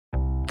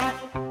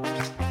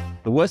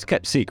The worst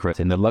kept secret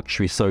in the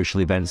luxury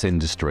social events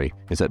industry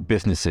is that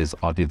businesses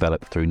are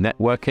developed through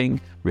networking,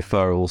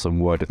 referrals,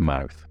 and word of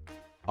mouth.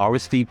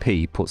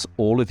 RSVP puts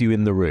all of you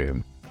in the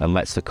room and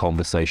lets the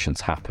conversations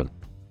happen.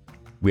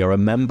 We are a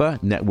member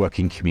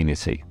networking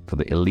community for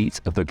the elite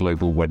of the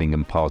global wedding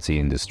and party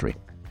industry,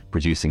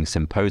 producing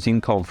symposium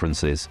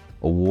conferences,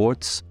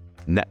 awards,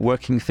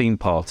 networking theme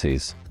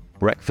parties,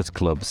 breakfast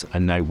clubs,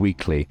 and now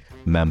weekly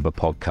member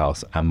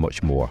podcasts and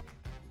much more.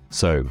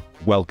 So,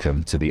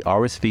 welcome to the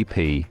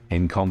RSVP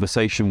In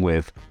Conversation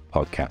With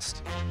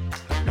podcast.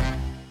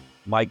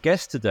 My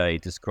guest today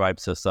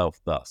describes herself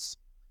thus.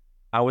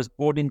 I was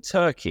born in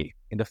Turkey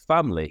in a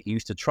family who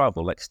used to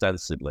travel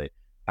extensively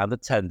and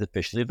attend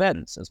official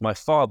events, as my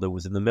father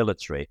was in the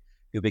military,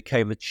 who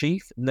became the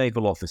chief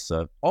naval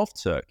officer of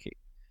Turkey.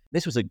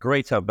 This was a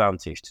great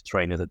advantage to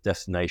train as a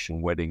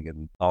destination wedding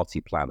and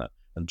party planner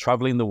and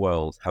traveling the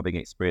world, having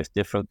experienced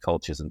different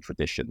cultures and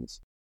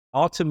traditions.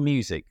 Art and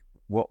music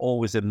were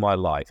always in my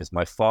life, as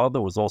my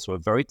father was also a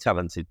very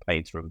talented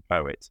painter and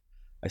poet.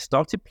 I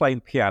started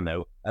playing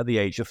piano at the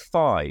age of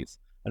 5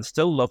 and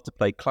still love to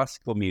play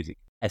classical music,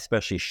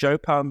 especially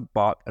Chopin,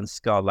 Bach, and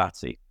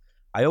Scarlatti.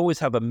 I always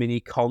have a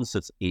mini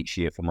concert each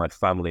year for my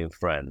family and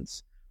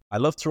friends. I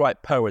love to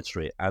write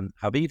poetry and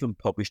have even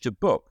published a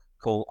book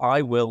called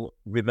I Will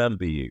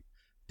Remember You,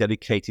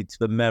 dedicated to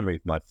the memory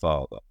of my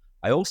father.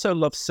 I also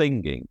love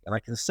singing, and I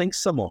can sing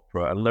some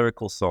opera and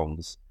lyrical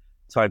songs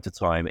time to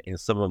time in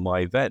some of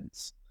my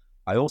events.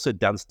 I also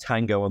dance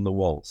tango and the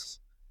waltz.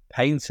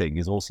 Painting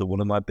is also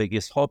one of my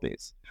biggest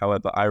hobbies.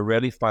 However, I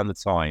rarely find the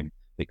time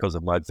because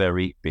of my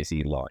very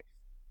busy life.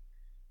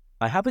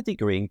 I have a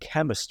degree in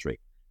chemistry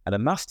and a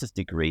master's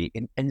degree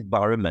in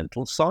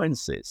environmental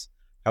sciences.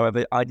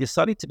 However, I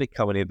decided to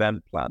become an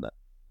event planner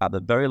at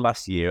the very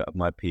last year of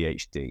my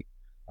PhD.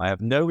 I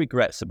have no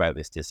regrets about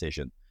this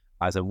decision,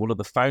 as I'm one of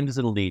the founders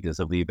and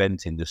leaders of the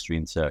event industry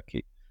in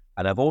Turkey.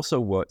 And I've also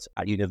worked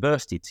at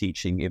university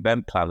teaching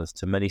event planners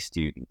to many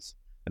students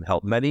and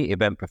helped many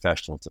event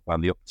professionals to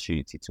find the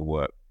opportunity to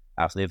work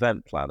as an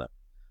event planner.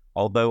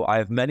 Although I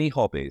have many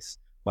hobbies,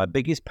 my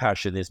biggest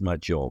passion is my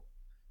job,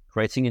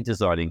 creating and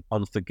designing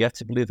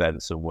unforgettable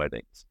events and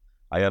weddings.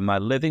 I earn my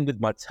living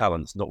with my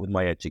talents, not with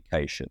my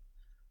education.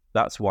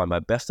 That's why my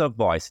best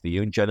advice for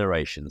young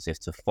generations is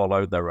to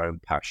follow their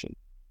own passion.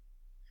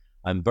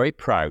 I'm very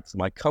proud that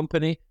my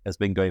company has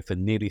been going for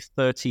nearly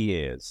 30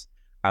 years,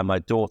 and my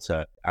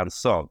daughter and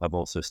son have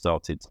also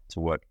started to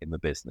work in the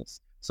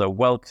business. So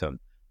welcome,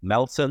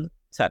 Meltem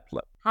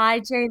Tepeler. Hi,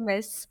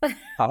 James.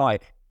 Hi.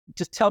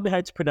 Just tell me how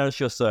to pronounce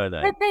your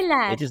surname.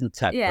 Tepeler. It isn't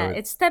Tepeler. Yeah,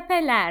 it's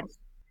Tepeler.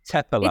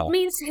 Tepeler. It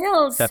means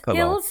hills. Tepeler.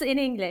 Hills in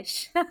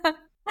English.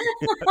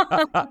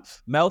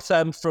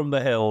 Meltem from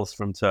the hills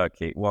from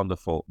Turkey.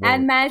 Wonderful.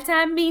 And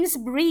Meltem means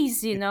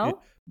breeze,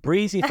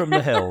 Breezy from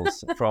the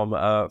hills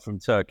from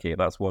Turkey.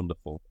 That's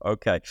wonderful.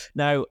 Okay.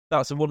 Now,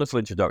 that's a wonderful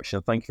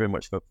introduction. Thank you very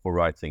much for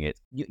writing it.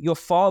 Your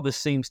father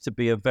seems to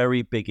be a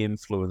very big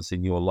influence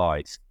in your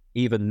life,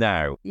 even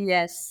now.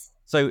 Yes.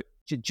 So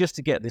just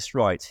to get this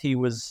right, he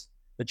was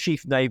the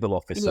chief naval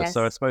officer. Yes.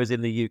 So I suppose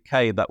in the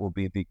UK, that would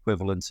be the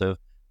equivalent of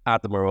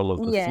admiral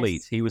of the Yes.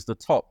 fleet. He was the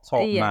top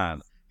Yes.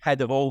 man,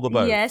 head of all the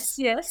boats.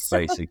 Yes.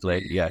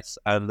 Basically, yes.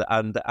 And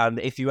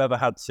if you ever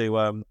had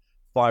to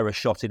fire a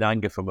shot in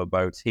anger from a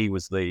boat, he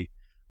was the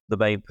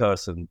main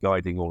person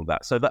guiding all of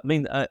that. So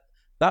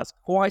that's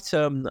quite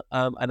an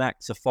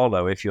act to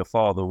follow if your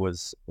father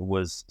was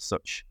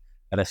such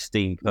an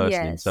esteemed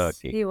person in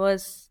Turkey. He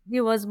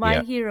was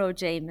my hero,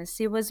 James.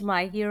 He was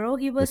my hero.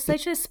 He was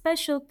such a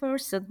special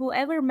person.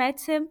 Whoever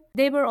met him,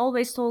 they were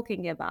always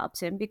talking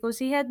about him because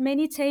he had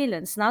many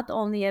talents, not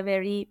only a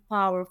very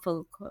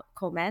powerful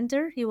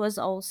commander, he was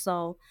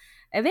also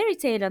a very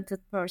talented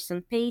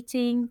person,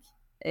 painting.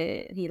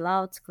 He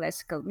loved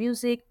classical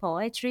music,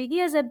 poetry. He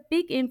has a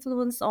big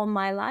influence on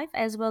my life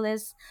as well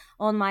as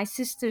on my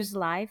sister's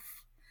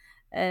life.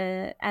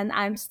 And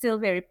I'm still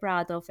very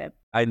proud of him.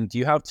 And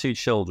you have 2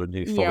 children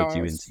who followed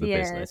you into the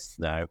business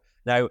now.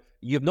 Now,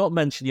 you've not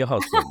mentioned your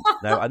husband.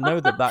 Now, I know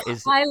that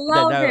is... I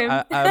love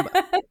him.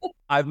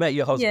 I've met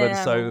your husband,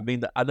 so I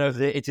mean, I know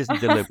that it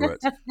isn't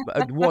deliberate.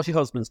 But what's your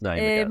husband's name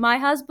again? My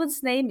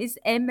husband's name is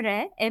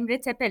Emre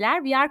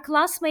Tepeler. We are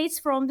classmates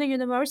from the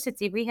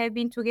university. We have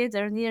been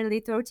together nearly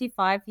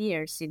 35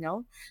 years,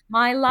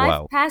 My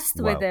life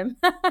passed with him.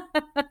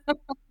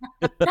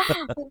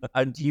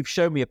 And you've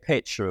shown me a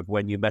picture of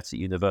when you met at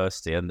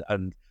university,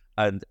 and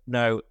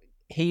now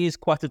he is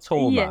quite a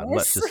tall man,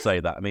 let's just say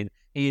that. I mean,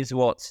 he is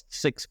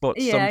 6 foot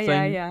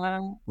something? Yeah.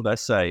 Would I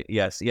say?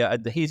 Yes, yeah,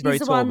 and he's very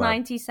tall.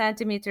 190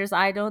 centimeters.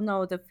 I don't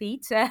know the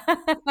feet.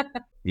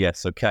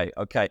 Yes, okay.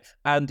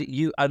 And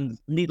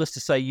needless to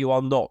say, you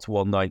are not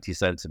 190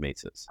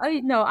 centimeters.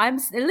 No, I'm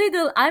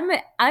little.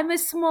 I'm a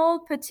small,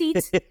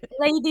 petite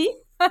lady.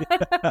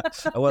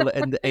 Well,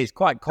 and it's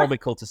quite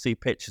comical to see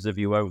pictures of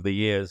you over the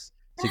years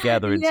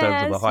together in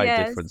terms of the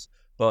height difference.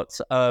 But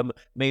I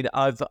mean,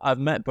 I've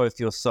met both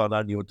your son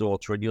and your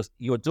daughter, and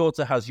your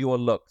daughter has your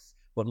looks,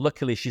 But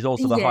luckily, she's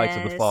also the height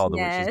of the Yes, father,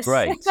 which is yes.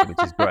 great.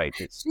 Which is great.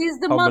 It's She's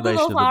the a model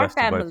combination of of the our best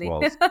of both family.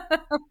 worlds.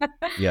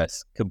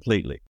 Yes,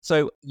 completely.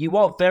 So you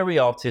are very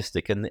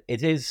artistic, and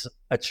it is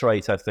a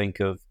trait, I think,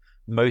 of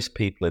most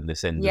people in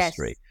this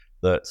industry Yes,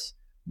 that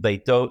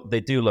they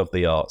do love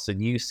the arts,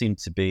 and you seem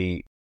to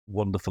be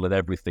wonderful at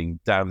everything: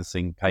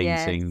 dancing,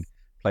 painting, yes.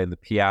 playing the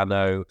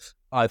piano.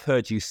 I've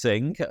heard you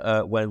sing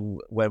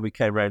when we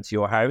came round to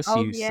your house.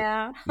 Oh,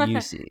 yeah.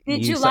 You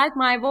Did you you like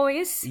my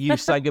voice? you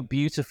sang a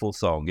beautiful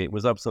song. It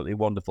was absolutely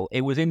wonderful.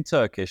 It was in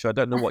Turkish. I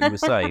don't know what you were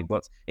saying,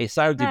 but it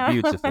sounded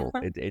beautiful.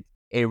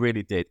 It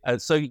really did.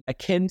 And so,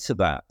 akin to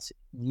that,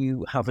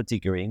 you have a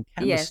degree in Yes,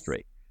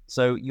 chemistry.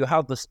 So you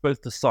have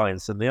both the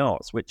science and the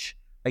arts, which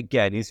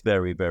again is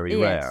very, very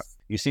rare. yes.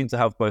 You seem to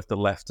have both the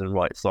left and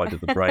right side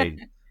of the brain,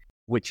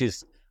 which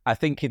is, I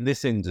think, in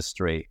this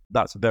industry,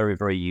 that's very,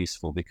 very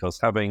useful because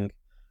having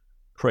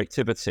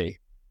creativity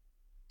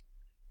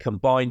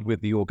combined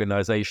with the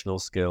organizational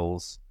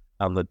skills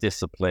and the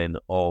discipline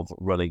of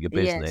running a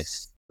business,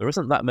 Yes. there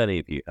isn't that many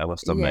of you, I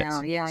must Yeah, admit.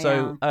 yeah,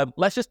 So yeah.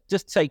 let's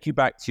just take you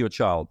back to your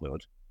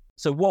childhood.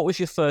 So what was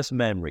your first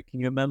memory?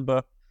 Can you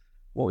remember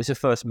what was your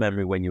first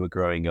memory when you were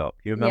growing up?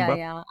 You Yeah, remember?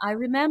 yeah. I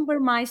remember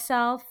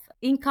myself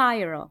in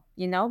Cairo.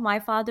 My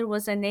father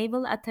was a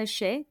naval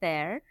attaché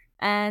there,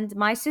 and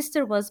my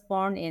sister was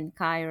born in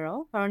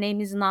Cairo. Her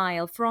name is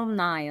Nile, from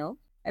Nile,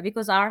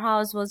 because our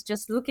house was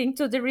just looking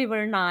to the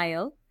river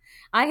Nile.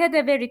 I had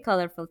a very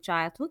colorful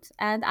childhood,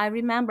 and I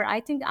remember, I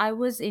think I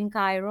was in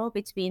Cairo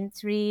between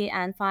 3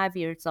 and 5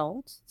 years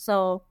old.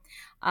 So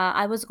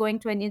I was going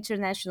to an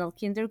international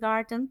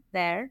kindergarten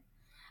there.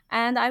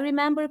 And I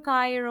remember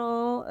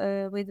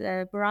Cairo with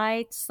a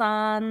bright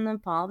sun,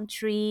 palm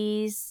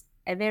trees,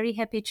 a very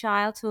happy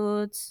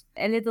childhood,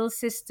 a little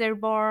sister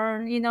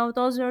born.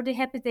 Those were the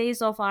happy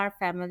days of our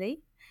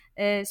family.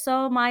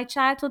 So my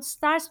childhood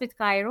starts with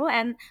Cairo,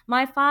 and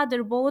my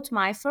father bought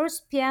my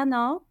first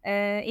piano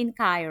in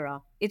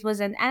Cairo. It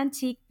was an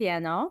antique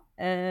piano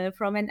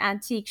from an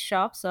antique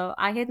shop. So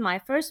I had my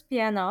first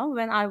piano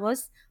when I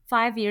was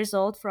 5 years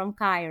old from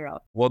Cairo.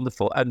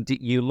 Wonderful. And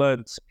you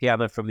learned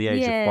piano from the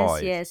age of Yes,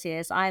 5. yes,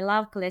 yes. I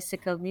love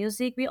classical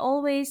music. We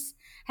always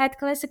had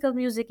classical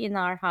music in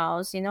our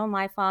house.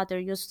 My father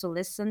used to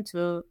listen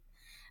to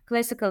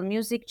classical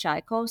music,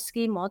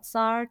 Tchaikovsky,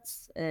 Mozart,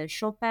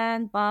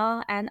 Chopin,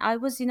 Bach, and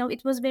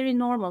it was very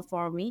normal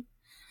for me.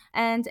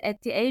 And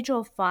at the age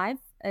of 5,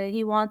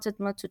 he wanted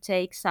me to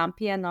take some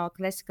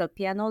classical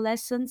piano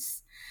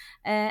lessons.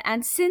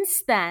 And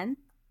since then,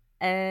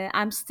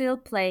 I'm still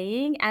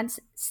playing, and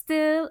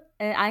still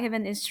I have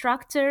an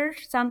instructor.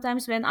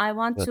 Sometimes when I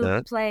want to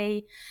Uh-huh.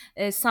 play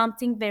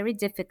something very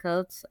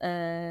difficult,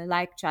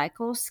 like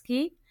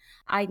Tchaikovsky,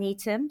 I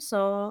need him.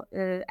 So,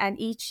 and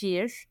each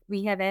year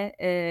we have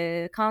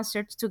a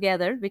concert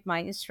together with my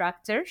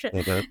instructor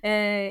Uh-huh.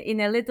 in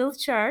a little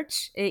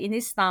church in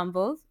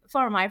Istanbul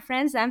for my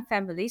friends and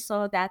family,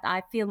 so that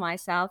I feel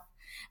myself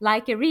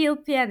like a real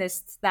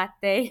pianist that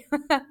day.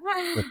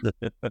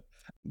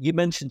 You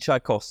mentioned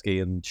Tchaikovsky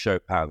and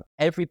Chopin.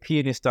 Every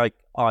pianist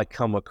I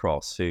come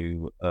across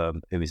who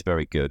is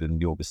very good,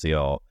 and you obviously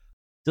are,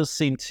 does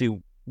seem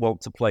to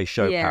want to play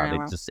Chopin.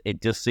 Yeah.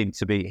 It just seems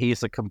to be he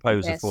is a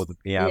composer for Yes. the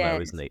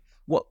piano, isn't Yes.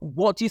 he?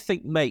 What do you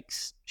think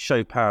makes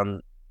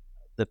Chopin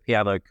the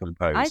piano I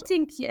composer?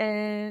 think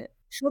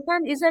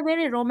Chopin is a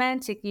very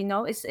romantic.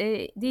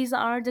 These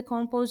are the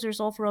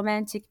composers of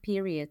romantic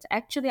period.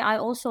 Actually, I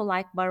also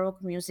like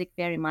Baroque music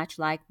very much,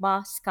 like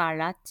Bach,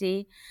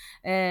 Scarlatti.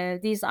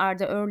 These are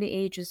the early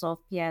ages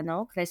of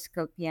piano,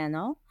 classical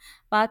piano.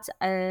 But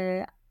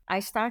I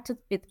started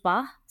with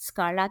Bach,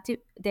 Scarlatti.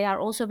 They are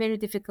also very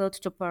difficult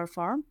to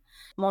perform,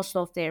 most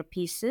of their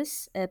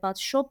pieces. But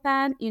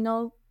Chopin,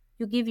 you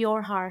give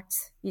your heart.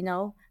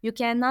 You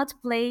cannot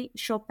play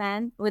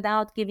Chopin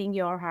without giving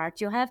your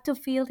heart. You have to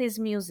feel his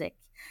music.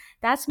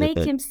 That's make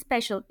him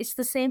special. It's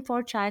the same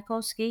for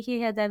Tchaikovsky. He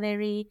had a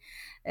very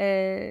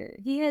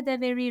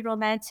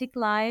romantic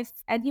life,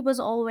 and he was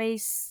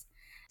always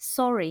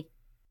sorry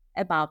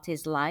about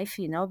his life,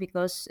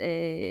 because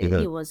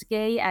he was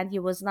gay, and he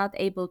was not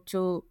able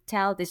to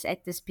tell this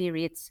at this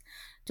period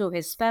to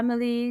his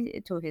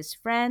family, to his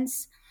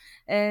friends.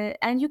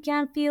 And you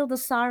can feel the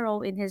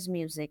sorrow in his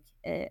music.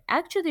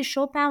 Actually,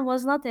 Chopin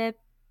was not a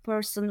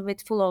person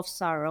with full of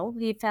sorrow.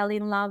 He fell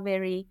in love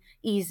very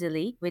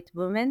easily with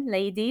women,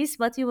 ladies,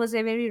 but he was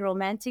a very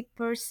romantic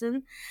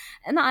person.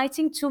 And I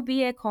think to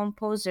be a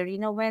composer,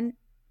 when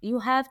you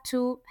have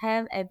to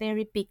have a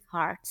very big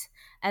heart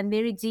and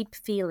very deep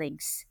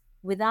feelings.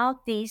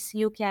 Without these,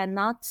 you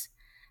cannot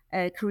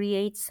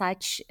create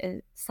such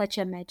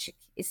a magic.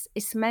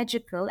 It's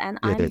magical, and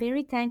I'm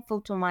very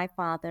thankful to my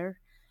father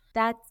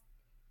that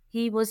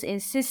he was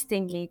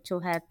insisting me to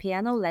have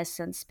piano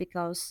lessons,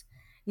 because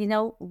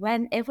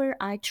whenever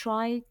I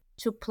try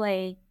to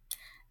play,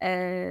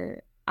 uh,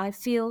 I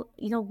feel,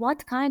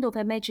 what kind of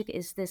a magic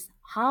is this?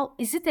 How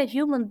is it a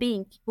human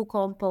being who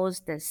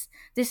composed this?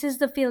 This is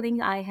the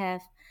feeling I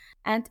have,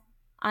 and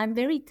I'm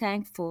very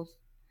thankful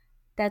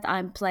that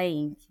I'm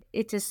playing.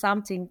 It is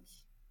something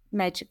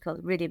magical,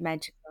 really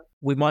magical.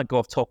 we might go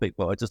off topic,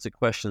 but just a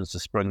question just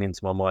sprung into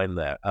my mind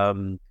there.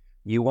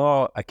 You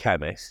are a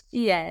chemist,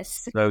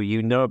 Yes. so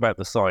you know about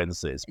the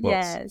sciences, but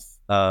Yes.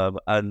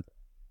 and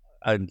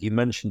you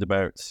mentioned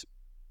about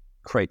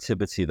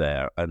creativity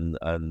there,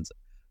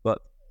 but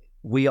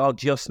we are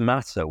just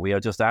matter, we are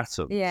just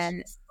atoms,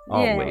 Yes.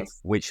 aren't we? Yes.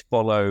 Which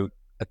follow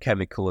a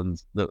chemical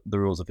and the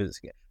rules of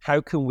physics.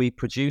 How can we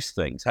produce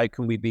things? How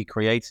can we be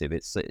creative?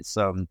 It's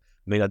I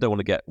mean, I don't want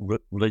to get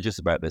religious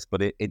about this,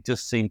 but it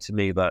just seemed to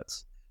me that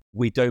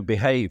we don't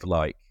behave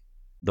like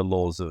the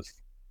laws of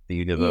the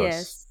universe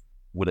Yes.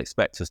 would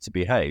expect us to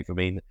behave. I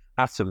mean,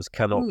 atoms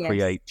cannot Yes.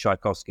 create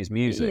Tchaikovsky's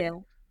music, Yeah.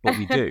 but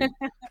we do.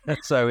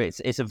 So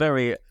it's a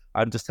very,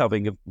 I'm just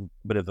having a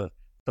bit of a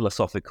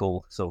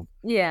philosophical sort of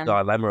Yeah.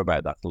 dilemma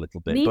about that a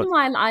little bit. But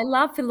Meanwhile, I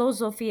love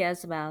philosophy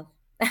as well.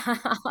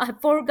 I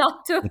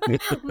forgot to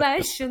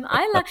mention.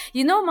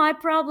 My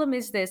problem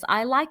is this.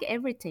 I like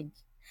everything.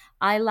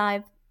 I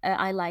like,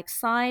 I like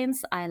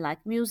science. I like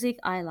music.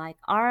 I like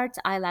art.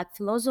 I like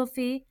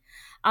philosophy.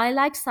 I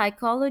like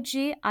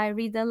psychology. I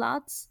read a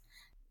lot.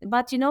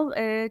 But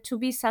to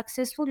be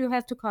successful, you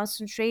have to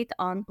concentrate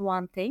on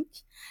one thing.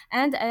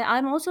 And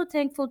I'm also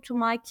thankful to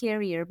my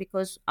career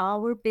because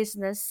our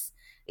business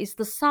is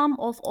the sum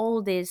of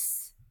all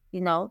this.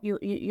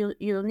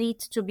 You need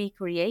to be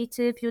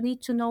creative. You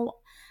need to know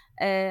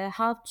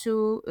how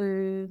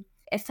to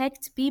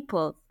affect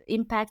people,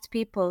 impact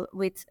people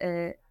with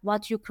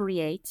what you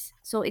create.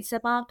 So it's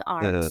about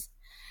art.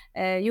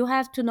 You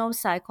have to know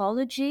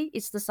psychology.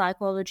 It's the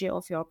psychology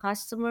of your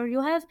customer.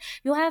 You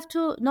have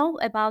to know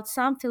about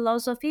some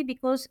philosophy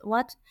because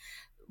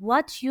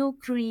what you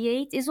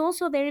create is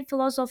also very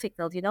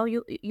philosophical.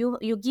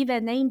 You give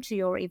a name to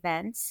your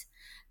events,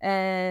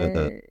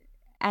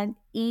 and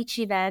each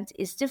event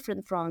is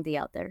different from the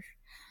other.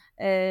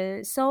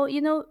 So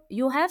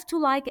you have to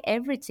like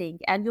everything,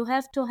 and you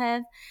have to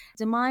have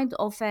the mind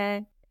of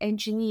an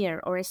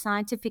engineer or a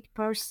scientific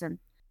person,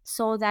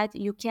 so that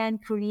you can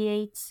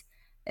create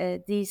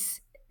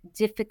these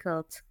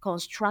difficult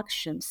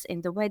constructions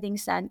in the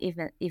weddings and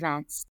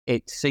events.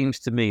 it seems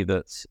to me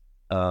that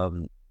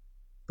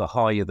the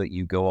higher that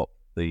you go up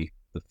the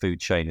food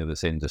chain of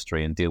this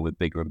industry and deal with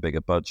bigger and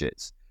bigger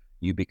budgets,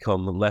 you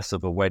become less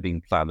of a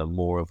wedding planner,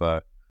 more of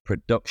a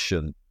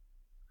production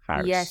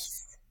house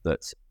Yes.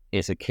 that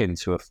is akin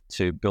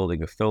to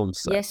building a film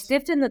set. Yes,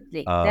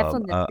 definitely.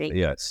 Definitely.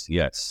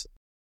 Yes.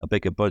 A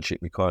bigger budget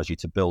requires you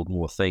to build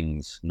more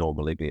things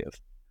normally, be it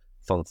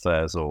fun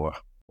fairs or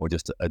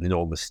just an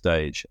enormous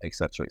stage,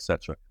 etc.,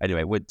 etc.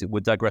 Anyway, we're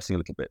digressing a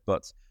little bit,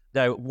 but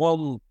now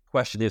one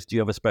question is: do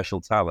you have a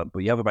special talent? But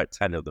you have about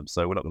 10 of them,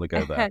 so we're not going to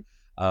go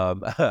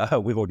there.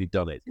 We've already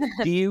done it.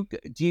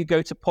 Do you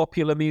go to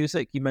popular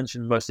music? You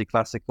mentioned mostly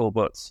classical,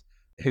 but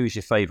who's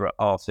your favorite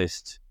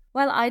artist?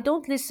 Well, I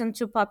don't listen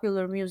to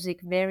popular music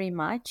very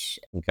much,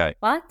 Okay.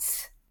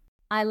 but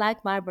I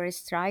like Barbara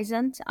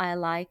Streisand. I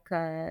like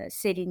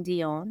Celine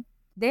Dion.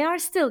 They are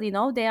still,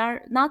 they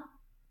are not,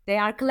 they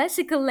are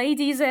classical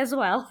ladies as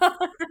well.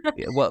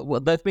 Yeah, well,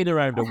 they've been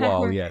around a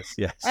while. Yes.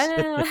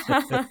 Uh,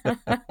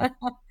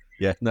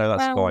 Yeah, no,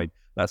 that's well, fine.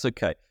 That's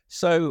okay.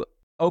 So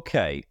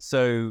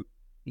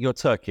you're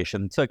Turkish,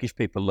 and Turkish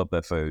people love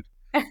their food.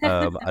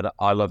 And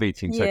I love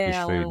eating Turkish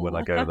yeah. food when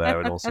I go there,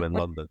 and also in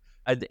London.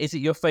 And is it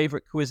your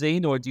favorite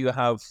cuisine, or do you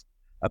have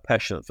a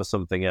passion for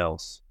something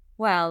else?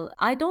 Well,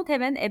 I don't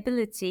have an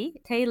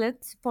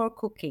talent for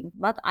cooking,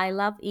 but I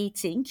love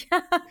eating.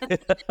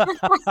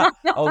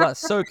 Oh,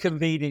 that's so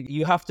convenient.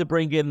 You have to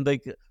bring in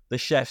the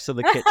chefs and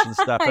the kitchen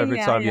staff every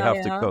Yeah, time you yeah,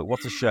 have to yeah. cook.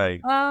 What a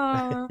shame.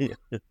 Uh,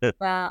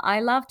 well, I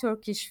love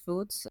Turkish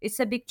food. It's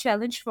a big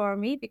challenge for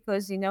me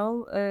because,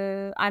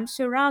 I'm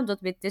surrounded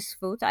with this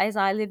food as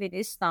I live in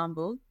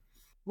Istanbul.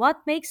 What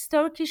makes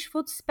Turkish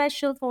food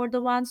special for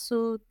the ones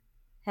who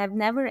have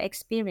never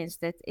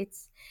experienced it?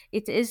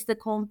 It is the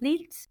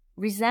complete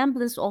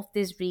resemblance of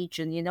this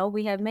region.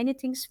 We have many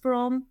things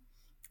from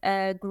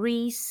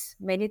Greece,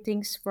 many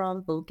things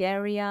from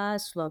Bulgaria,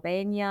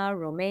 Slovenia,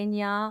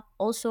 Romania,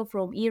 also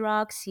from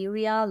Iraq,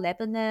 Syria,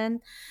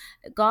 Lebanon,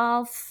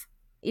 Gulf,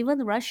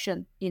 even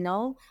Russian.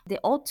 The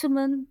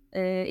Ottoman.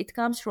 It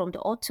comes from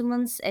the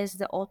Ottomans, as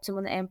the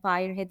Ottoman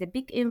Empire had a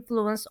big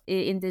influence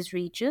in this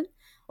region.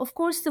 Of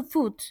course, the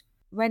food.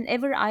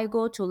 Whenever I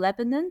go to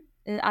Lebanon,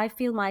 I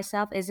feel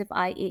myself as if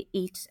I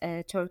eat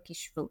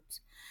Turkish food.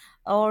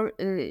 Or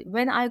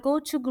when I go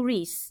to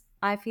Greece,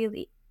 I feel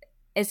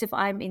as if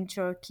I'm in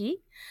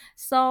Turkey.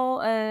 So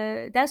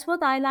that's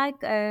what I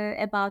like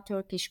about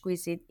Turkish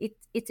cuisine.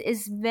 It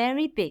is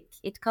very big.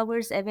 It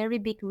covers a very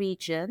big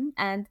region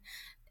and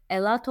a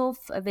lot of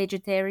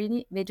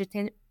vegetarian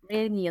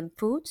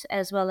food,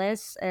 as well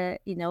as a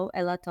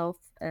lot of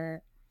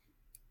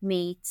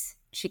meat,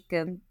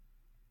 chicken.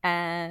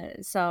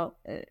 So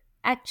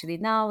actually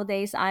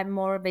nowadays I'm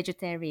more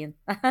vegetarian.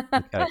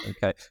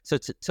 Okay. So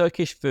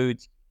Turkish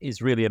food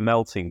is really a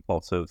melting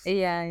pot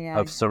Yeah.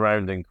 of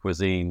surrounding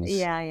cuisines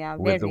Yeah.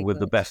 with Very the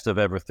good. best of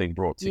everything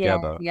brought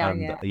together.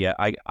 And Yeah. yeah,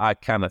 I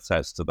can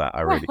attest to that.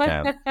 I really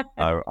can.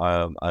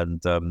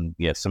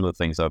 Yeah, some of the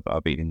things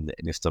I've been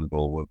in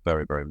Istanbul were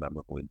very, very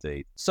memorable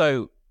indeed.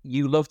 So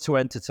you love to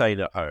entertain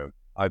at home.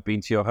 I've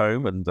been to your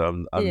home, and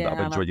I've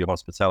Yeah. enjoyed your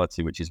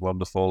hospitality, which is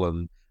wonderful,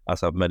 and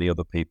as have many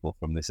other people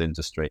from this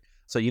industry.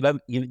 So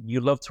you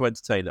love to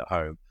entertain at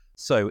home.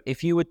 So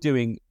if you were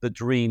doing the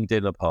dream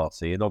dinner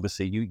party, and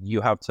obviously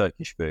you have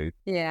Turkish food,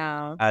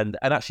 Yeah. and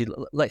actually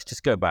let's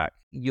just go back.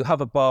 You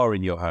have a bar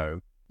in your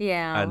home,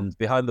 Yeah. and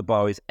behind the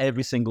bar is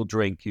every single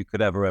drink you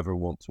could ever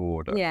want to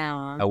order.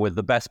 Yeah. And with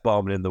the best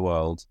barman in the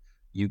world,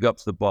 you go up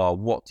to the bar.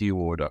 What do you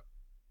order?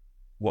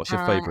 What's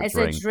your favorite As a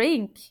drink?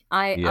 drink,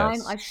 I'm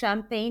Yes. a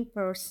champagne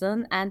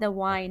person and a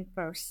wine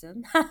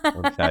person.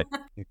 Okay.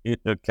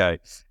 Okay.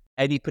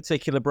 Any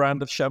particular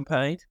brand of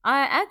champagne?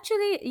 I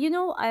actually,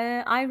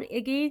 I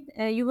again,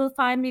 you will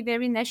find me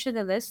very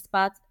nationalist,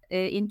 but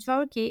in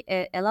Turkey,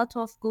 a lot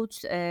of good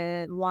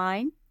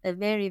wine, a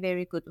very,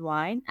 very good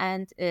wine,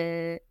 and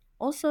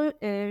also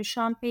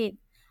champagne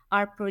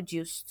are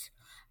produced.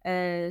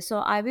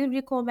 So I will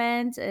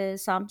recommend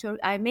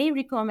I may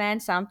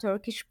recommend some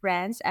Turkish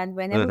brands, and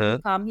whenever you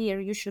Uh-huh. come here,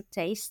 you should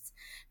taste,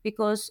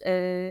 because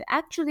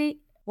actually,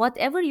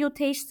 whatever you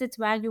tasted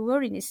while you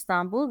were in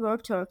Istanbul were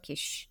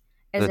Turkish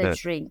as a Uh-huh.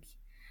 drink.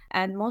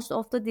 And most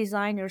of the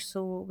designers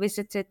who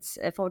visited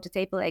for the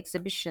table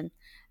exhibition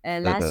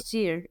Uh-huh. last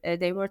year,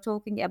 they were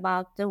talking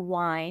about the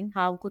wine,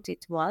 how good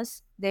it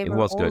was. They It were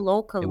was all good. It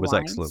local was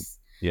excellent. wines.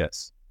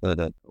 Yes.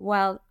 Uh-huh.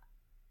 Well,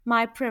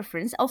 my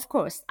preference, of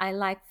course, I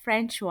like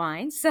French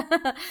wines,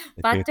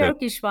 but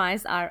Turkish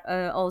wines are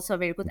also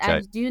very good. Okay.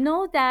 And do you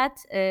know that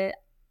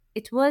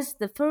it was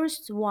the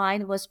first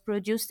wine was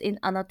produced in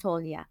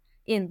Anatolia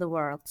in the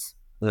world?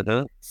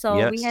 Uh-huh. So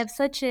we Yes. have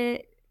such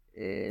a,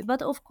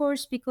 but of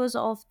course, because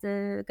of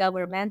the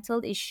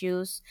governmental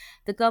issues,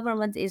 the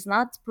government is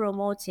not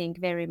promoting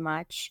very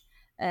much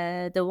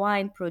the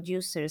wine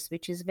producers,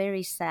 which is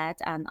very sad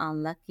and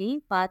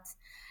unlucky. But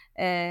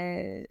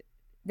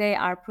they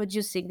are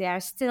producing. They are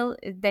still.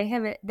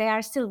 They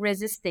are still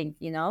resisting.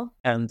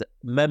 And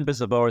members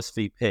of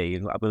RSVP,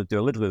 and I'm going to do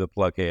a little bit of a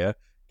plug here,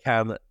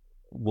 can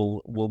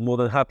will more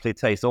than happily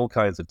taste all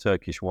kinds of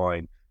Turkish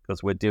wine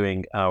because we're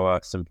doing our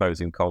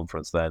symposium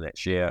conference there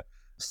next year,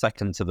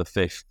 2nd to the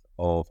 5th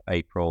of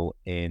April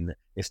in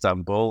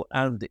Istanbul,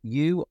 and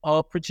you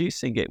are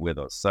producing it with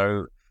us.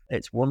 So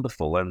it's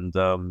wonderful, and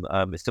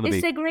it's going to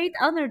It's be a great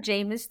honor,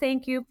 James.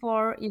 Thank you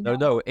for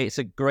no. It's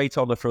a great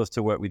honor for us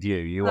to work with you.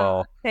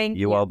 Thank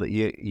You you. are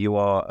you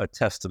are a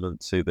testament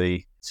to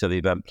the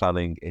event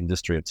planning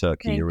industry of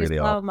Turkey. You Thank you really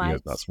are. so You know,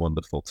 much. that's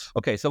wonderful.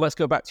 Okay, so let's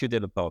go back to your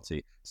dinner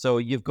party. So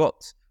you've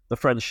got the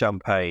French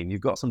champagne,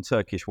 you've got some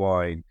Turkish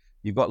wine,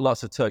 you've got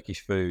lots of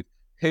Turkish food.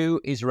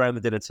 Who is around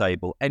the dinner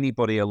table?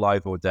 Anybody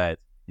alive or dead?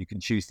 You can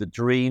choose the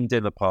dream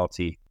dinner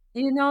party.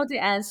 You know the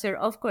answer.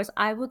 Of course,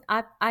 I would.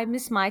 I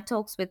miss my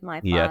talks with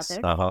my Yes.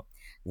 father. Uh-huh.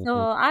 So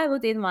Hmm. I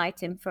would invite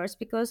him first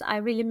because I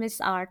really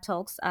miss our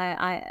talks.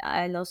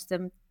 I lost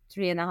them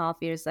 3.5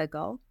 years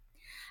ago.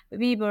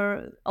 We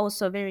were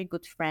also very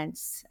good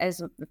friends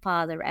as a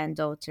father and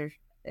daughter,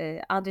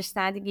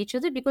 understanding each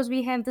other because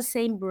we have the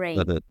same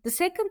brain. The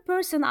second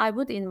person I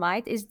would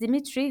invite is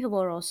Dmitry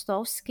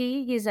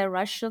Hvorostovsky. He's a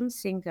Russian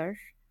singer,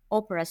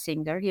 opera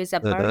singer. He's a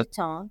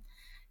baritone.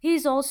 He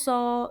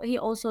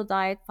also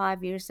died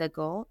 5 years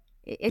ago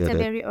at a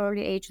very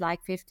early age,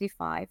 like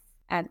 55.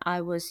 And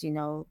I was,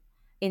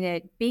 in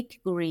a big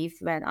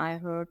grief when I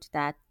heard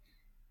that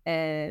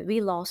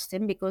we lost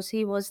him because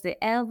he was the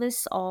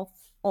Elvis of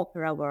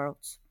opera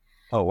world.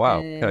 Oh wow.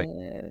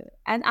 Okay.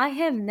 And I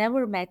have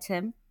never met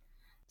him.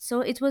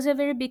 So it was a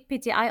very big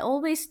pity. I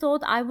always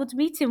thought I would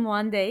meet him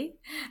one day.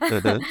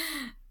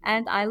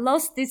 And I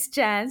lost this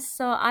chance.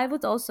 So I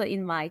would also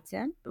invite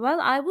him. Well,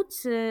 I would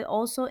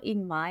also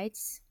invite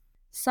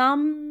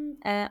some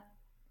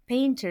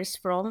painters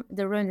from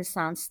the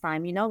Renaissance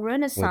time,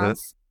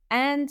 Renaissance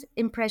and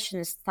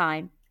Impressionist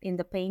time in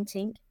the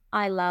painting.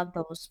 I love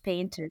those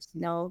painters.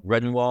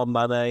 Renoir,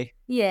 Manet.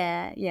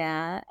 Yeah.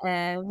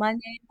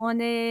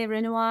 Monet,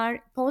 Renoir,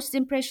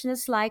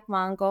 post-impressionists like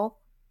Van Gogh.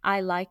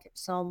 I like him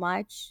so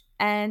much.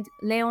 And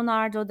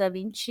Leonardo da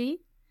Vinci.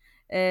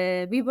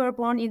 We were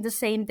born in the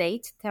same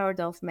date, 3rd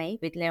of May,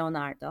 with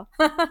Leonardo.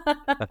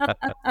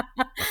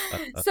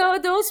 So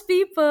those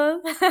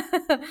people.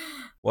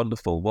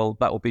 Wonderful. Well,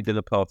 that will be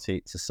dinner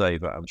party to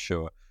savour, I'm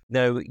sure.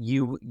 Now,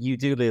 you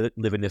do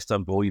live in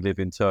Istanbul, you live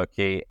in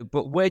Turkey,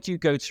 but where do you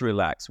go to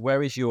relax?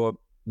 Where is your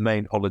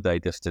main holiday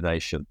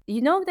destination?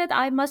 You know that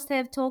I must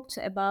have talked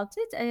about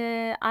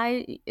it.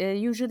 I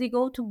usually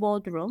go to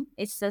Bodrum.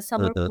 It's a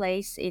summer Uh-huh.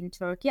 place in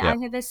Turkey. Yeah. I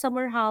have a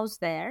summer house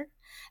there.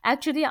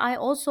 Actually, I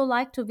also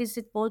like to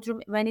visit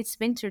Bodrum when it's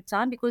winter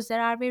time because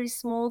there are very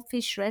small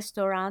fish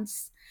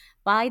restaurants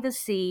by the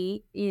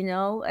sea.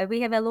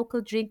 We have a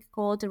local drink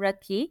called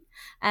raki,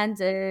 and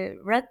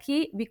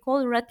raki we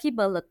call raki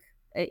balık.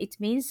 It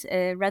means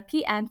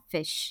raki and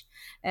fish.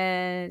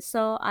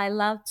 So I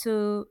love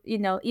to,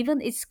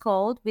 even it's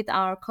cold, with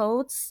our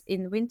coats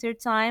in winter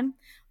time,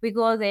 we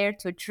go there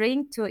to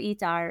drink, to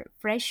eat our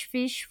fresh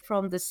fish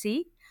from the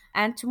sea.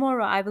 And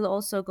tomorrow I will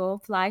also go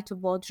fly to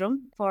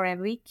Bodrum for a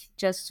week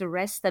just to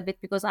rest a bit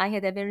because I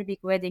had a very big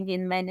wedding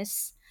in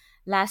Venice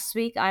last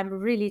week. I'm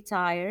really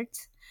tired.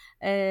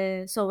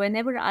 So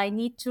whenever I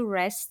need to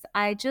rest,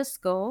 I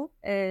just go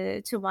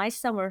to my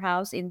summer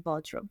house in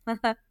Bodrum.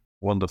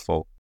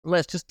 Wonderful.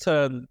 Let's just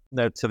turn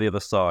now to the other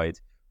side.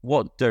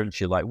 What don't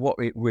you like? What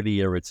it really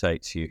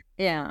irritates you?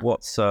 Yeah.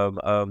 What's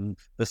there's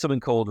something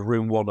called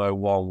Room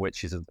 101,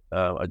 which is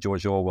a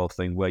George Orwell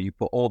thing where you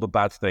put all the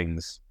bad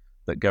things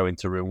that go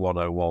into Room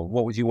 101.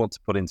 What would you want to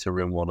put into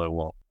Room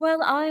 101? Well,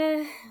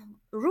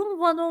 Room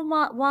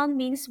 101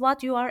 means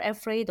what you are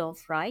afraid of,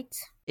 right?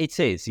 It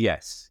is,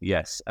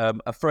 yes.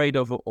 Afraid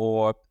of,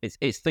 or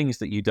it's things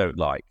that you don't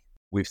like.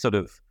 We've sort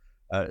of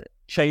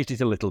changed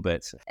it a little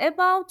bit.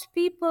 About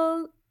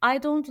people, I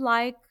don't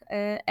like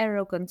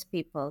arrogant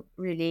people,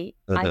 really.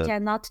 I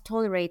cannot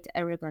tolerate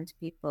arrogant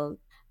people.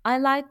 I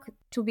like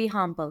to be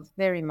humble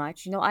very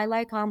much. I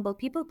like humble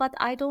people, but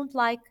I don't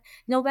like,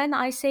 when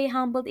I say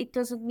humble, it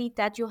doesn't mean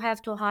that you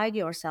have to hide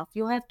yourself.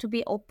 You have to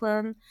be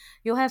open.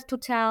 You have to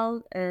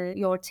tell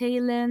your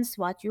talents,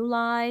 what you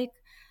like,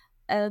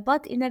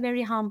 but in a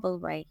very humble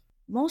way.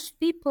 Most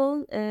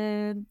people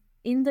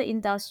in the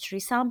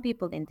industry, some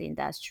people in the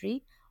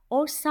industry,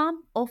 or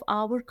some of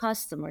our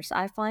customers,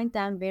 I find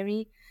them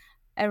very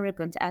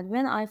arrogant. And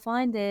when I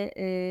find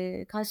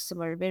a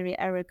customer very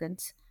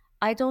arrogant,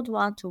 I don't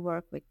want to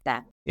work with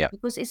them. Yeah.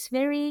 Because it's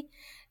very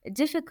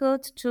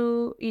difficult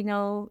to,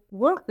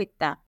 work with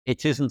them.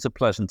 It isn't a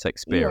pleasant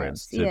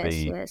experience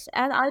Yes.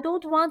 And I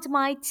don't want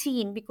my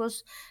team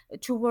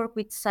to work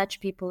with such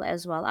people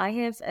as well. I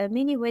have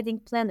many wedding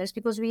planners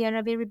because we are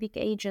a very big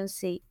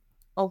agency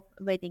of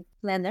wedding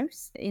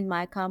planners in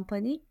my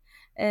company.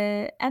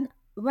 And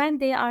when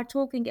they are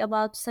talking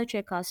about such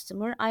a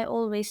customer, I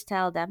always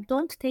tell them,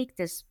 don't take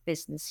this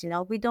business.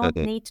 We don't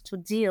need to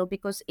deal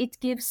because it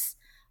gives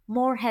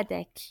more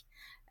headache.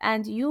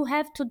 And you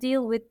have to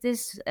deal with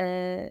this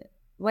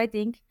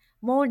wedding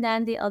more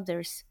than the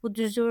others who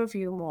deserve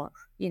you more,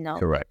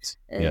 Correct.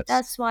 Yes.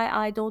 That's why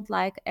I don't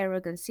like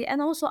arrogancy.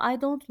 And also I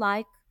don't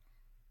like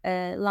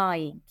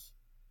lying.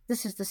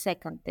 This is the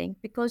second thing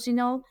because,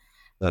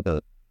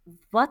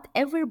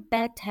 whatever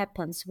bad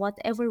happens,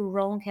 whatever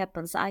wrong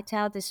happens, I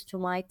tell this to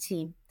my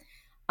team.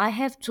 I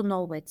have to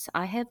know it.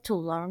 I have to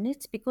learn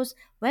it because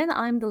when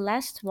I'm the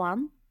last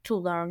one to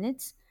learn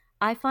it,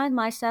 I find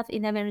myself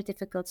in a very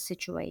difficult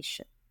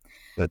situation.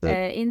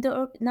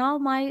 Now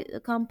my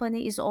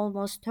company is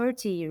almost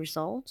 30 years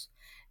old.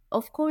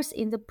 Of course,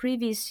 in the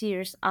previous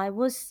years, I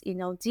was,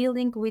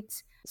 dealing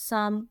with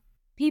some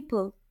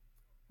people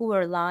who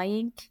were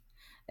lying,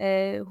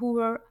 who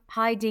were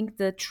hiding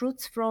the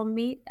truth from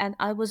me, and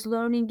I was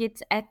learning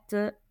it at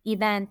the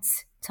event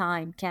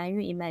time.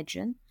 Can you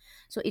imagine?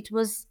 So it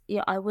was,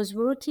 I was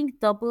working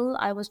double,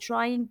 I was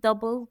trying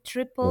double,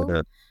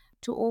 triple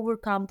to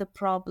overcome the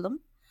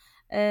problem.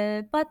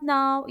 But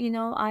now,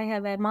 I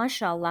have a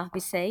mashallah, we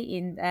say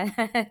in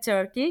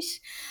Turkish.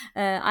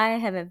 I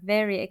have a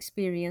very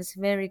experienced,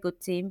 very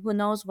good team who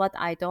knows what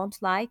I don't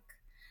like.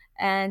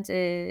 And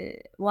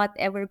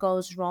whatever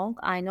goes wrong,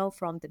 I know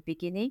from the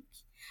beginning.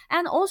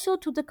 And also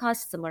to the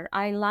customer,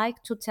 I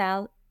like to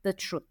tell the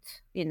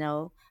truth.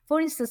 For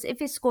instance,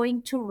 if it's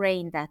going to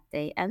rain that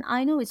day, and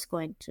I know it's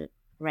going to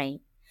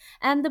rain,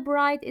 and the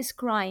bride is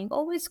crying,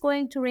 oh, it's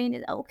going to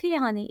rain. Okay,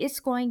 honey, it's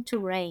going to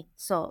rain.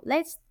 So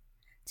let's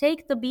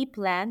take the B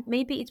plan.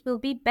 Maybe it will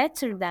be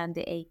better than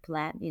the A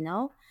plan,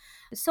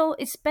 So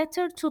it's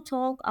better to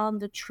talk on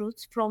the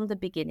truth from the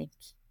beginning.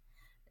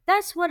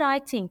 That's what I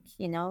think,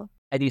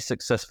 Any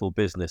successful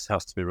business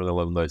has to be run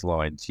along those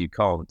lines. You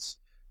can't,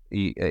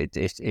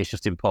 it's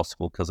just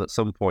impossible because at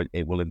some point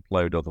it will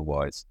implode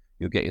otherwise.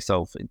 You'll get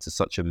yourself into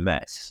such a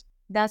mess.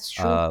 That's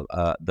true.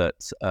 That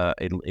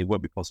it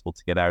won't be possible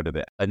to get out of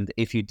it. And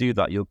if you do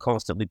that, you're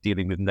constantly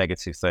dealing with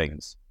negative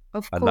things.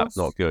 Of and course. That's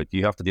not good.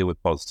 You have to deal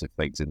with positive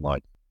things in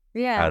life.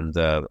 Yeah. And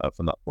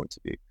from that point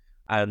of view.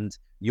 And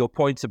your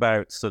point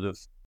about sort of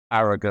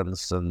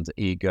arrogance and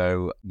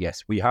ego,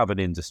 yes, we have an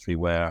industry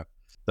where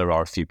there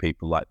are a few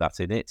people like that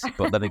in it.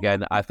 But then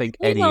again, I think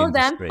any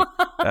industry.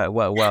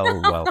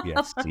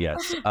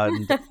 Yes.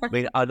 And I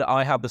mean,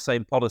 I have the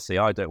same policy.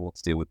 I don't want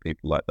to deal with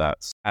people like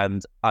that.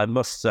 And I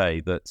must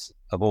say that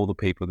of all the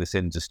people in this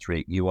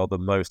industry, you are the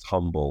most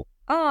humble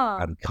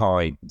and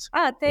kind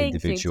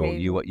individual.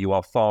 You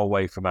are far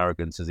away from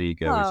arrogance as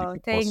ego as you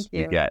could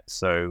possibly get.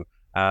 So,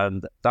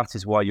 and that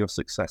is why you're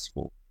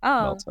successful,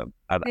 Meltem.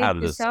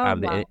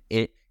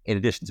 In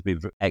addition to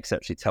being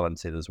exceptionally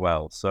talented as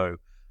well. So,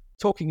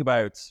 talking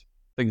about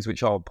things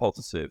which are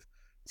positive,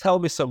 tell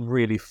me some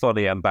really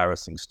funny,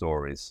 embarrassing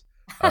stories.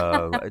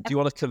 Do you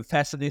want to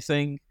confess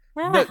anything?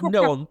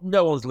 No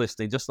one's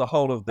listening. Just the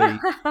whole of the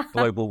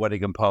global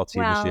wedding and party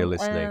industry are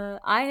listening.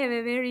 I have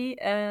a very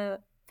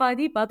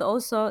funny, but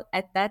also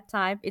at that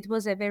time it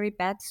was a very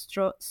bad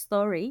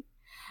story.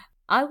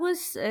 I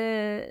was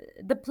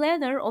the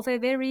planner of a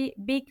very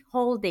big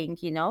holding,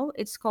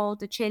 it's called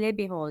the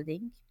Çelebi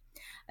Holding.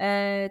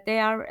 They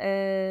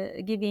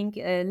are giving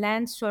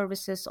land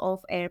services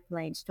of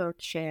airplanes,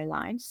 Turkish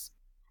Airlines.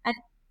 And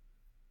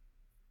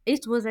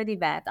it was an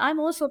event. I'm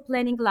also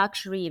planning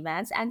luxury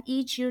events, and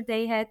each year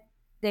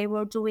they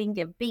were doing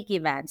a big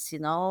events,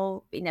 in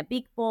a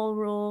big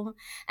ballroom,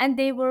 and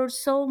they were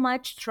so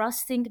much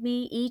trusting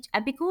me each,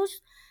 and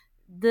because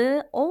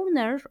the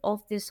owner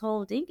of this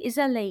holding is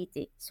a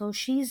lady, so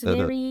she's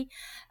very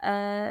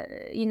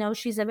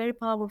she's a very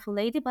powerful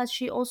lady, but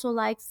she also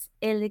likes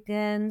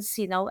elegance,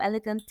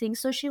 elegant things.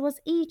 So she was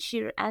each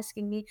year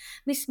asking me,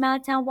 Miss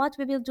Meltem, what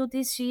we will do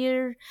this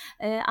year.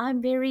 I'm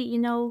very,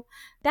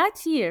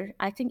 that year,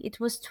 I think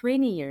it was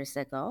 20 years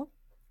ago,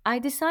 I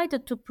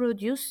decided to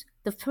produce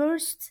the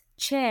first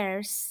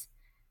chairs,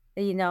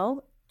 you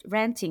know,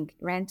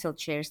 rental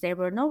chairs. There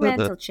were no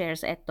rental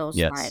chairs at those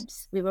Yes.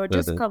 times. We were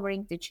just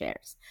covering the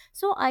chairs.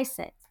 So I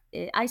said,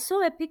 I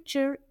saw a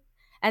picture,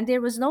 and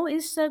there was no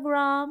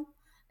Instagram,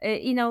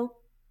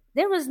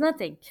 there was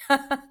nothing.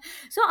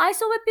 So I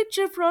saw a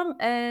picture from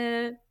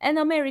an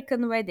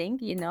American wedding,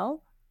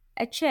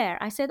 a chair.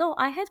 I said, oh,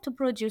 I have to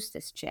produce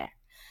this chair.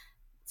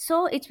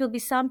 So it will be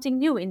something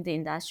new in the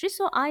industry.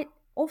 So I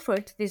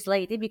offered this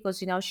lady,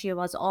 because she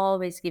was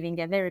always giving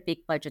a very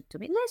big budget to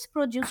me. Let's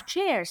produce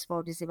chairs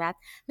for this event.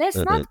 Let's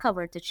not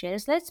cover the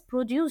chairs. Let's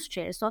produce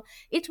chairs. So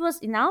it was,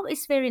 now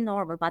it's very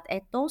normal, but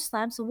at those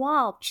times,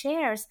 wow,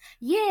 chairs.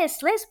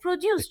 Yes, let's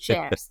produce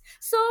chairs.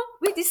 So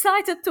we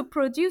decided to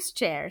produce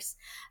chairs,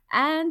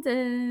 and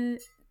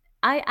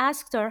I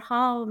asked her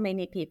how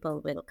many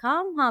people will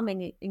come, how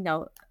many,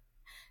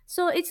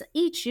 so it's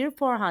each year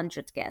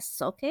 400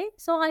 guests, okay?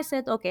 So I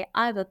said, okay,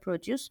 I will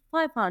produce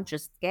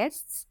 500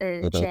 guests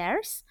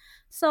chairs,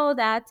 so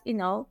that,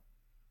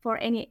 for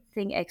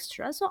anything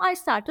extra. So I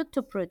started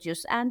to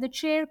produce, and the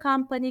chair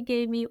company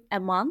gave me a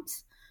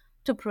month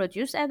to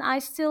produce, and I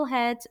still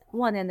had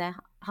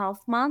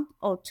 1.5 month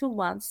or 2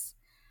 months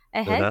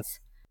ahead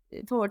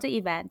for the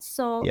event.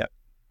 So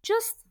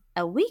just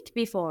a week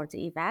before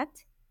the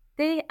event,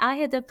 I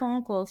had a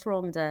phone call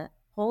from the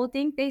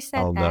holding. They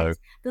said that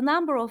the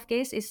number of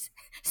guests is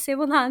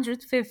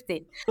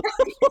 750.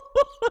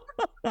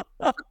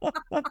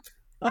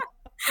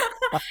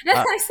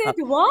 And I said,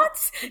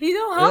 what?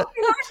 How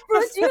can I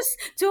produce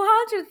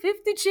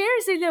 250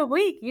 chairs in a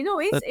week?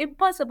 It's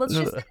impossible.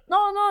 She said,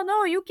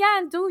 no, you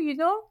can't do,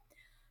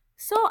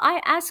 So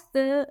I asked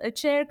the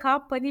chair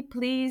company,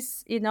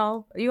 please,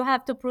 you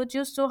have to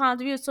produce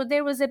 200. So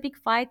there was a big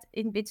fight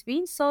in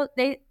between. So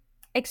they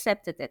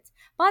accepted it.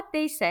 But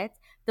they said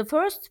the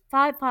first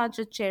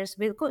 500 chairs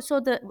will go. So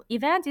the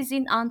event is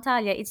in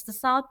Antalya. It's the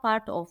south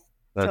part of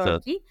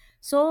Turkey.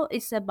 So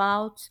it's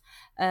about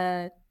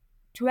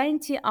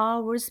 20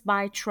 hours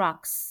by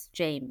trucks,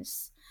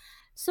 James.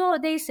 So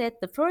they said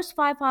the first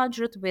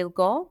 500 will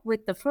go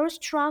with the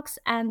first trucks,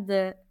 and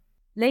the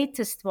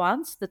latest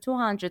ones, the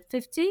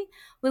 250,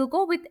 will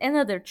go with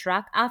another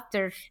truck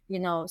after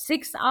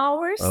 6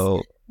 hours,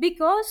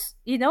 because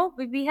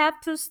we have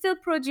to still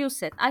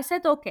produce it. I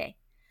said, okay.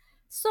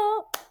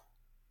 So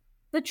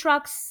the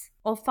trucks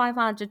of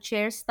 500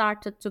 chairs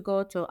started to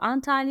go to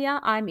Antalya.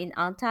 I'm in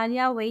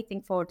Antalya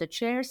waiting for the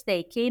chairs.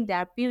 They came,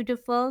 they're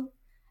beautiful,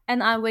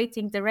 and I'm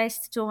waiting the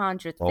rest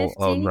 250.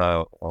 Oh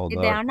no.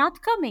 They are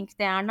not coming.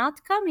 They are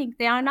not coming.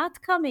 They are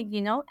not coming,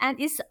 and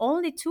it's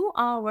only 2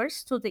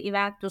 hours to the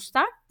event to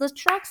start. The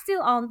truck's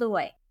still on the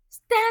way.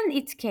 Then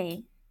it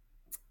came,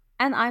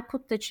 and I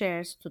put the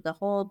chairs to the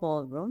whole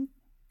ballroom,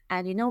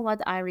 and you know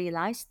what I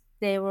realized?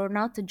 They were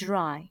not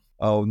dry.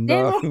 Oh no.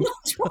 They were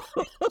not dry.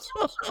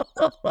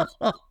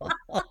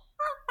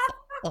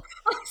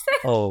 I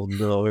said, oh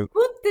no.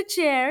 Put the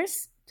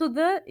chairs to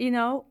the,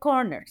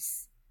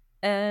 corners.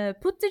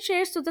 Put the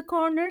chairs to the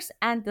corners,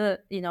 and the,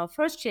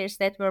 first chairs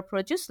that were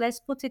produced, let's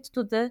put it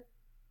to the,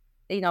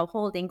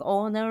 holding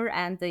owner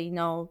and the,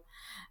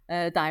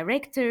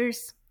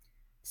 directors.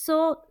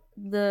 So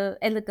the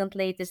elegant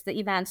ladies, the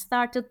event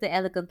started, the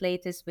elegant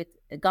ladies with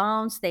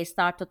gowns, they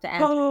started to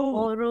enter the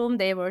ballroom.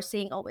 They were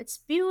saying, oh, it's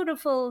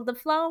beautiful. The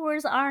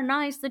flowers are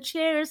nice. The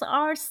chairs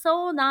are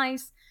so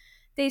nice.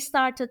 They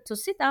started to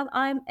sit down.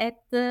 I'm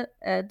at the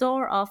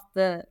door of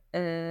the,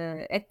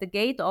 at the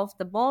gate of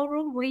the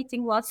ballroom,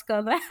 waiting what's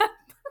gonna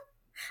happen.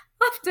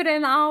 After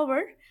an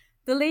hour,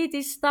 the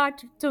ladies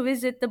start to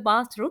visit the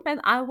bathroom, and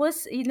I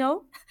was,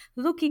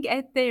 looking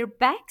at their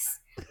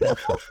backs.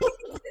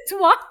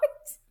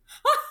 Twice.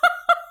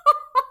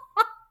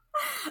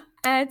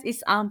 And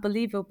it's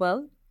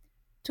unbelievable.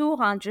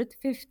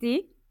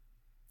 250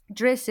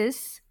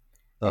 dresses.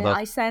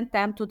 I sent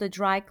them to the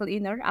dry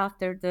cleaner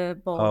after the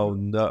ball. Oh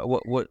no!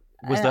 What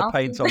was there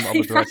paint on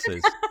the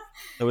dresses?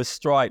 There was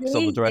stripes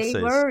on the dresses.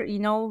 They were,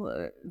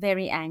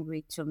 very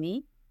angry to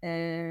me.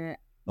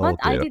 But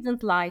I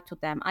didn't lie to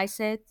them. I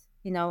said,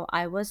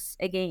 I was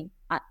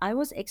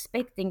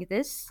expecting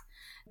this,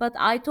 but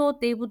I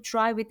thought they would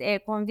try with air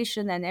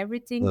condition and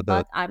everything.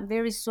 But I'm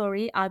very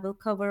sorry. I will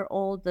cover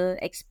all the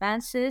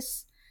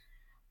expenses.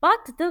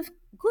 But the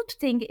good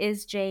thing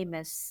is,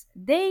 James,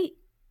 they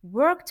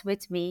worked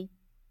with me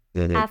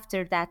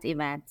after that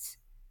event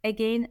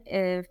again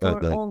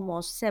for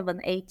almost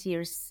 7-8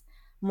 years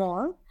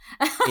more.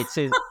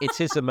 It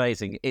is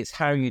amazing. It's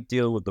how you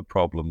deal with the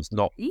problems,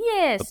 not the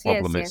Yes, yes,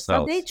 problem yes.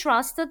 So they itself.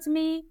 trusted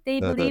me. They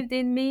believed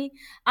in me.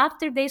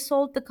 After they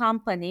sold the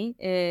company,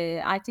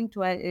 I think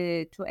to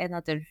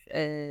another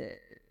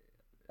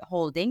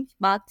holding,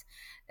 but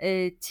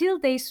till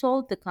they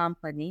sold the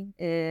company,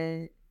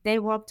 they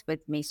worked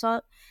with me.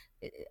 So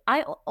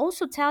I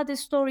also tell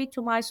this story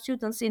to my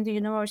students in the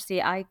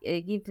university. I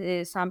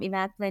give some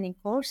event planning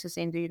courses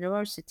in the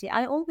university.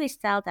 I always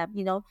tell them,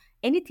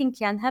 anything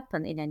can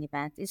happen in an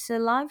event. It's a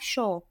live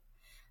show,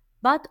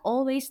 but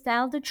always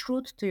tell the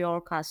truth to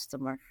your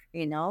customer,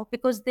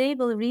 because they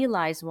will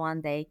realize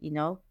one day,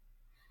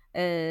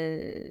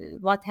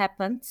 what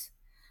happened.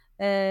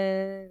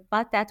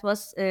 But that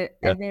was a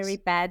very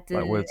Yes, bad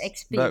that was that.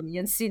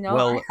 experience,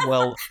 Well,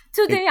 it,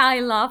 Today I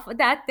laugh.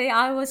 That day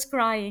I was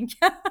crying.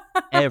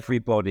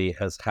 everybody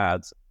has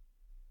had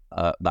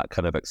that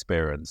kind of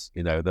experience.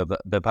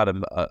 They've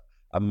had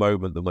a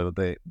moment,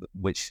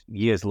 which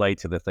years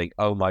later they think,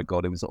 "Oh my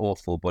God, it was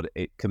awful," but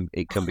it can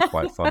be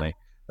quite funny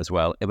as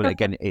well. But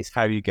again, it's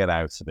how you get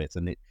out of it,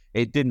 and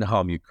it didn't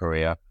harm your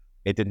career.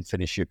 It didn't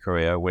finish your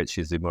career, which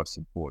is the most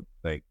important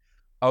thing.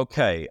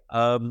 Okay,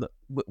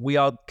 we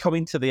are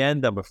coming to the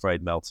end, I'm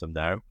afraid, Meltem,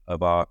 now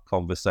of our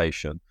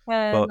conversation.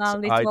 But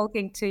Lovely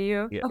talking to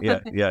you.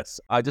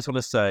 yes, I just want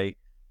to say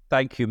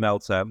thank you,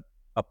 Meltem,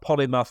 a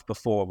polymath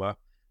performer,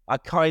 a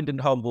kind and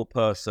humble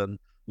person,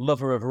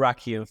 lover of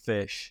raki and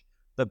fish,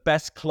 the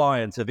best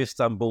client of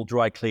Istanbul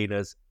dry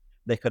cleaners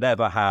they could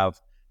ever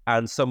have,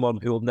 and someone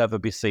who will never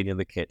be seen in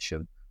the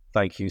kitchen.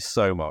 Thank you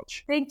so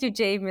much. Thank you,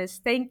 James.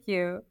 Thank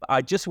you.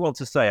 I just want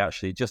to say,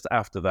 actually, just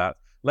after that,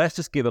 let's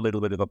just give a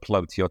little bit of a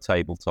plug to your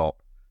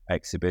tabletop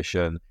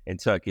exhibition in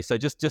Turkey. So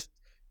just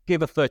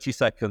give a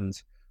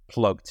 30-second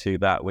plug to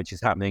that, which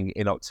is happening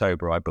in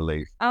October, I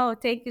believe. Oh,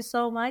 thank you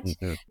so much.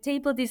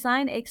 Table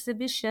Design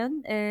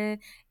Exhibition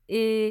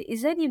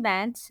is an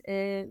event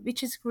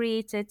which is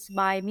created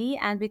by me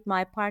and with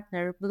my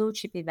partner, Blue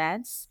Chip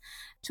Events,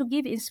 to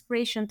give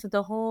inspiration to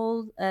the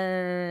whole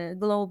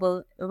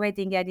global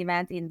wedding and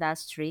event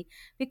industry,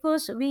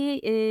 because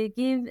we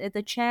give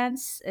the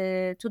chance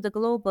to the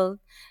global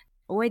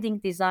wedding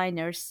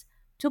designers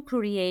to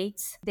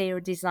create their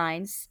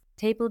designs,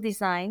 table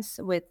designs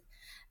with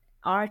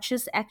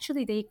arches.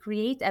 Actually, they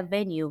create a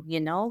venue,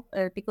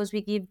 because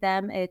we give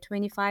them a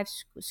 25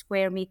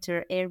 square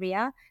meter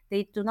area.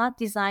 They do not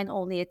design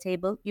only a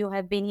table. You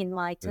have been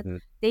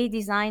invited. They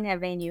design a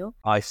venue.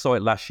 I saw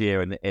it last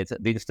year, and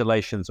the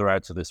installations are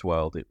out of this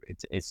world.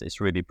 It's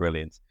really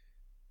brilliant.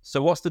 So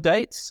what's the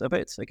dates of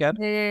it again?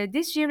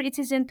 This year it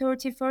is in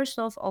 31st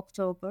of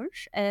October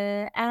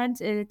and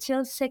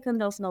till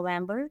 2nd of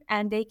November.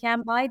 And they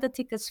can buy the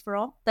tickets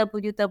from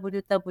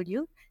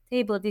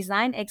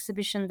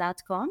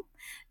www.tabledesignexhibition.com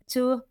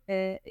to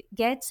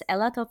get a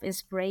lot of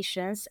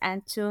inspirations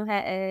and to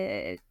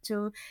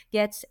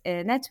get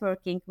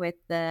networking with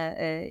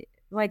the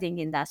wedding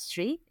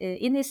industry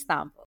in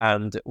Istanbul.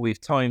 And we've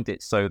timed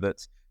it so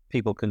that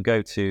people can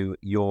go to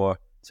your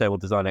table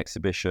design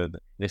exhibition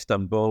in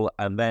Istanbul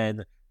and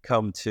then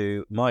come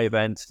to my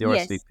event, the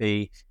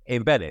RSVP,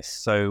 in Venice.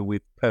 So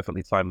we've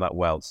perfectly timed that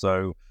well.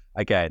 So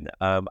again,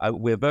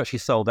 we're virtually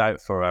sold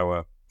out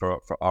for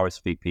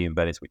RSVP in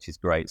Venice, which is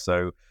great.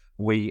 So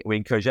we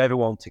encourage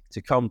everyone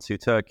to come to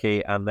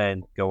Turkey and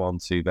then go on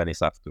to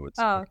Venice afterwards.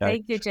 Oh, okay?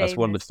 Thank you, James. That's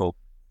wonderful.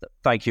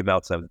 Thank you,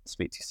 Meltem.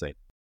 Speak to you soon.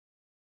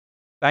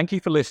 Thank you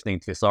for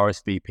listening to this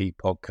RSVP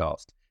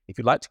podcast. If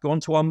you'd like to go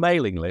onto our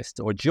mailing list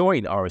or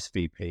join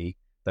RSVP,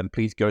 then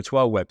please go to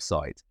our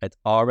website at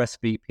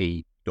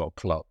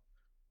rsvp.club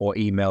or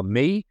email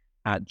me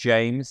at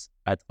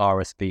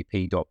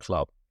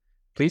james@rsvp.club.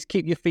 Please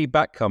keep your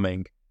feedback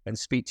coming and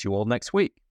speak to you all next week.